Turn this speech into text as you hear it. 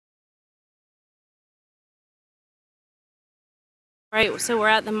Right, so we're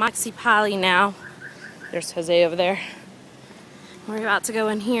at the Montealegre now. There's Jose over there. We're about to go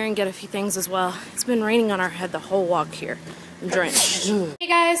in here and get a few things as well. It's been raining on our head the whole walk here. I'm drenched. Hey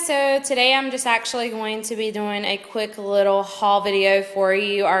guys, so today I'm just actually going to be doing a quick little haul video for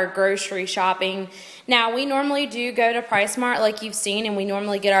you, our grocery shopping. Now, we normally do go to PriceSmart like you've seen, and we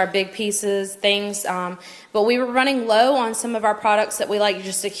normally get our big pieces, things, but we were running low on some of our products that we like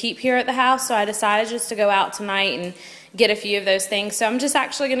just to keep here at the house, so I decided just to go out tonight and get a few of those things. So I'm just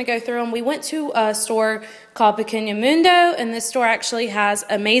actually going to go through them. We went to a store called Pequeño Mundo, and this store actually has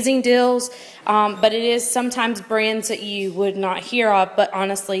amazing deals, but it is sometimes brands that you would not hear of, but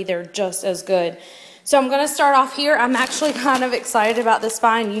honestly, they're just as good. So I'm going to start off here. I'm actually kind of excited about this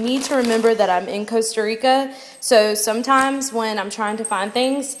find. You need to remember that I'm in Costa Rica, so sometimes when I'm trying to find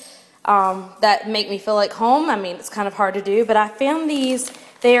things that make me feel like home, I mean, it's kind of hard to do, but I found these.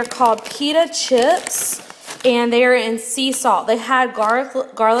 They are called pita chips, and they are in sea salt. They had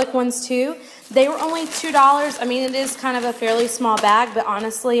garlic ones too. They were only $2. I mean, it is kind of a fairly small bag, but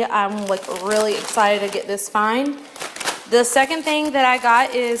honestly, I'm like really excited to get this find. The second thing that I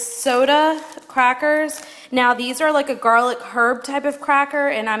got is soda crackers. Now, these are like a garlic herb type of cracker,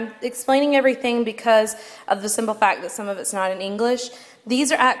 and I'm explaining everything because of the simple fact that some of it's not in English.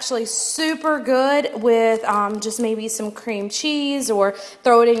 These are actually super good with just maybe some cream cheese, or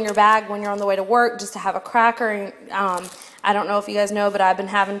throw it in your bag when you're on the way to work just to have a cracker. And, I don't know if you guys know, but I've been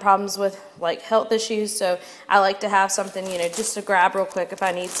having problems with like health issues, so I like to have something, you know, just to grab real quick if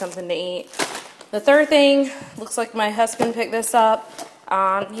I need something to eat. The third thing, looks like my husband picked this up.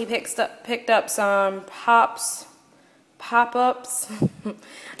 He picked up some Pop-Ups,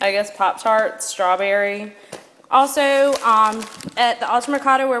 I guess Pop-Tarts, strawberry. Also, at the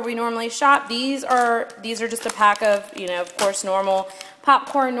Mercado where we normally shop, these are just a pack of, you know, of course, normal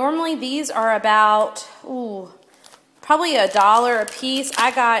popcorn. Normally, these are about, probably $1 a piece.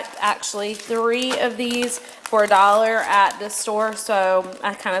 I got actually 3 of these for $1 at this store, so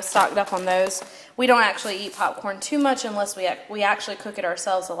I kind of stocked up on those. We don't actually eat popcorn too much unless we actually cook it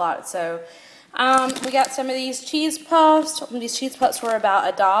ourselves a lot. So we got some of these cheese puffs. These cheese puffs were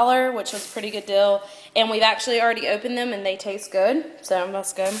about $1, which was a pretty good deal. And we've actually already opened them, and they taste good, so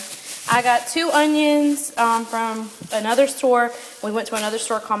that's good. I got 2 onions from another store. We went to another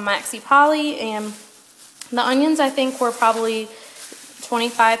store called Maxi Polly, and the onions I think were probably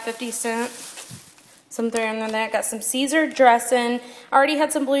 25-50 cents. Something in there. I got some Caesar dressing. I already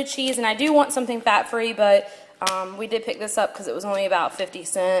had some blue cheese, and I do want something fat-free, but we did pick this up because it was only about 50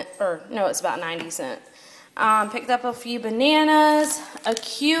 cents, or no, it's about 90 cents. Picked up a few bananas, a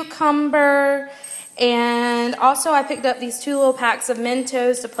cucumber, and also I picked up these 2 little packs of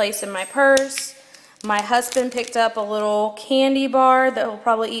Mentos to place in my purse. My husband picked up a little candy bar that he'll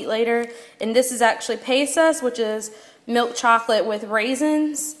probably eat later, and this is actually Pesas, which is milk chocolate with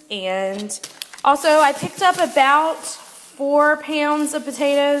raisins. And also I picked up about 4 pounds of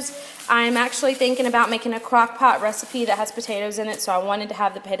potatoes. I'm actually thinking about making a crock pot recipe that has potatoes in it, so I wanted to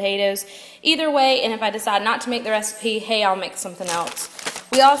have the potatoes either way, and if I decide not to make the recipe, hey, I'll make something else.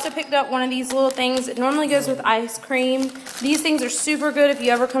 We also picked up one of these little things. It normally goes with ice cream. These things are super good. If you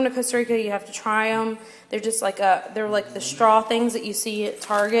ever come to Costa Rica, you have to try them. They're just like they're like the straw things that you see at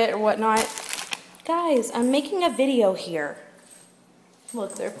Target or whatnot. Guys, I'm making a video here.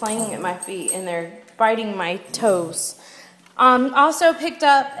 Look, they're playing at my feet and they're biting my toes. Also picked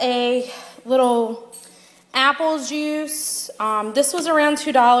up a little apple juice. This was around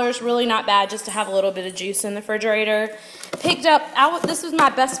 $2, really not bad, just to have a little bit of juice in the refrigerator. Picked up, this was my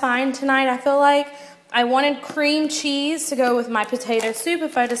best find tonight, I feel like. I wanted cream cheese to go with my potato soup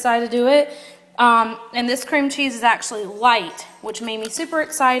if I decide to do it. And this cream cheese is actually light, which made me super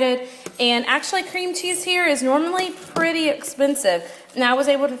excited. And actually, cream cheese here is normally pretty expensive. And I was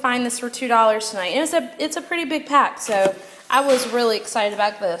able to find this for $2 tonight. And it's a pretty big pack, so I was really excited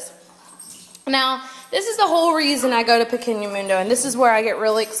about this. Now, this is the whole reason I go to Pequeño Mundo, and this is where I get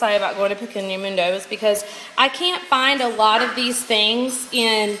really excited about going to Pequeño Mundo, is because I can't find a lot of these things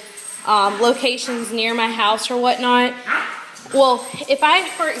in locations near my house or whatnot. Well, if I,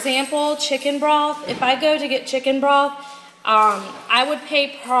 for example, chicken broth, if I go to get chicken broth, I would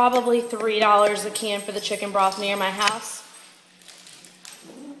pay probably $3 a can for the chicken broth near my house.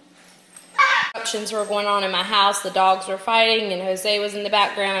 Eruptions were going on in my house. The dogs were fighting, and Jose was in the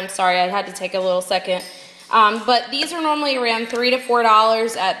background. I'm sorry, I had to take a little second. But these are normally around $3 to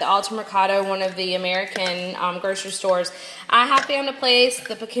 $4 at the Mercado, one of the American grocery stores. I have found a place,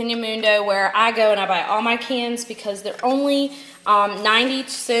 the Pequeño Mundo, where I go and I buy all my cans because they're only 90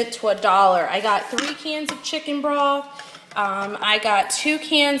 cents to $1. I got 3 cans of chicken broth. I got 2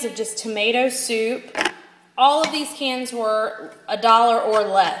 cans of just tomato soup. all of these cans were $1 or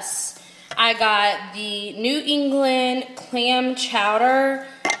less. I got the New England clam chowder.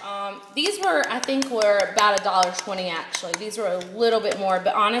 These were, I think, were about $1.20 actually. These were a little bit more,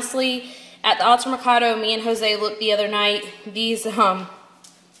 but honestly, at the Automercado, me and Jose looked the other night. These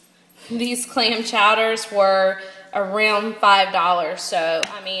clam chowders were around $5. So,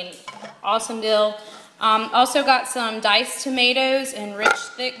 I mean, awesome deal. Also got some diced tomatoes and rich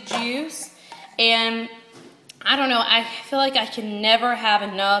thick juice. And I don't know, I feel like I can never have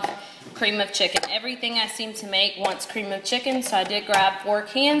enough cream of chicken. Everything I seem to make wants cream of chicken, so I did grab 4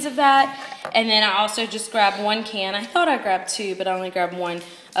 cans of that. And then I also just grabbed 1 can. I thought I grabbed 2, but I only grabbed 1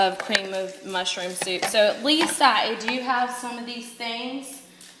 of cream of mushroom soup. So at least I do have some of these things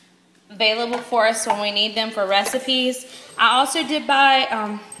available for us when we need them for recipes. I also did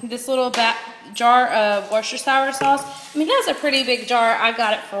buy this little jar of Worcestershire sauce. I mean, that's a pretty big jar. I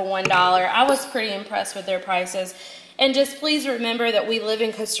got it for $1. I was pretty impressed with their prices. And just please remember that we live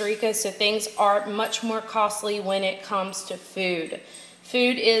in Costa Rica, so things are much more costly when it comes to food.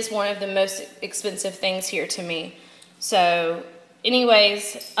 Food is one of the most expensive things here to me. So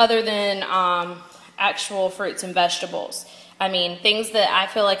anyways, other than actual fruits and vegetables. I mean, things that I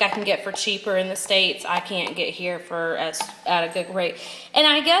feel like I can get for cheaper in the States, I can't get here for at a good rate. And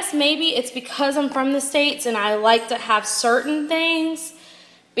I guess maybe it's because I'm from the States and I like to have certain things,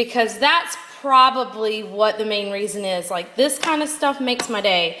 because that's probably what the main reason is. Like, this kind of stuff makes my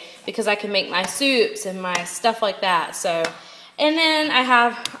day because I can make my soups and my stuff like that. So, and then I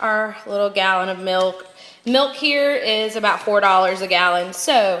have our little gallon of milk. Milk here is about $4 a gallon.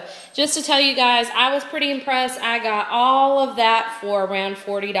 So just to tell you guys, I was pretty impressed. I got all of that for around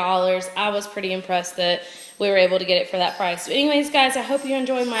 $40. I was pretty impressed that we were able to get it for that price. But anyways, guys, I hope you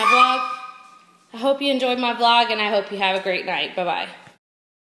enjoyed my vlog. And I hope you have a great night. Bye-bye.